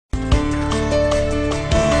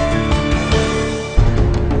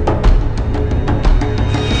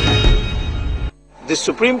the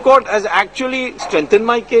Supreme Court has actually strengthened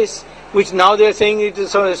my case, which now they are saying it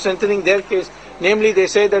is strengthening their case. Namely, they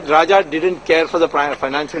say that Raja didn't care for the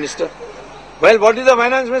finance minister. Well, what did the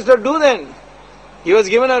finance minister do then? He was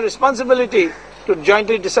given a responsibility to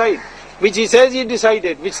jointly decide, which he says he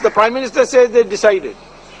decided, which the Prime Minister says they decided.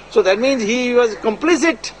 So that means he was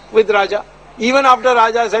complicit with Raja, even after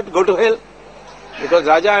Raja said go to hell. Because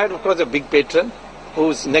Raja had, of course, a big patron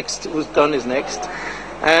whose turn is next.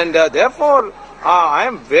 And therefore, I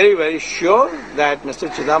am very, very sure that Mr.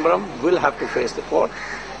 Chidambaram will have to face the court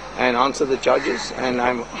and answer the charges, and I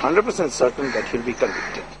am 100% certain that he will be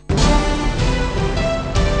convicted.